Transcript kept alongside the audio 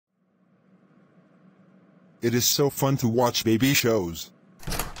It is so fun to watch baby shows.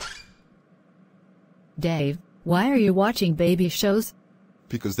 Dave, why are you watching baby shows?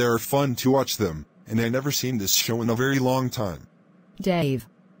 Because they are fun to watch them, and I never seen this show in a very long time. Dave,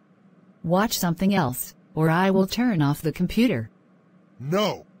 watch something else, or I will turn off the computer.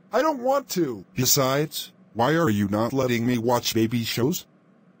 No, I don't want to. Besides, why are you not letting me watch baby shows?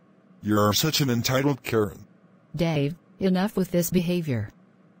 You're such an entitled Karen. Dave, enough with this behavior.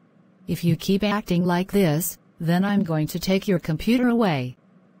 If you keep acting like this, then I'm going to take your computer away.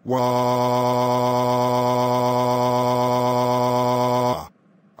 Wah!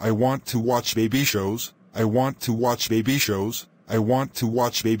 I want to watch baby shows. I want to watch baby shows. I want to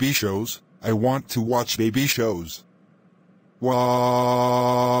watch baby shows. I want to watch baby shows. Wah!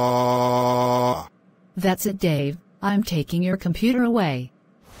 That's it, Dave. I'm taking your computer away.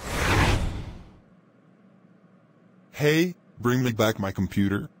 Hey, bring me back my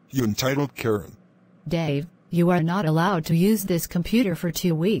computer, you entitled Karen. Dave, you are not allowed to use this computer for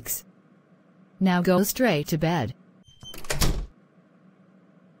 2 weeks. Now go straight to bed.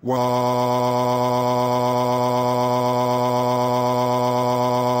 Wah!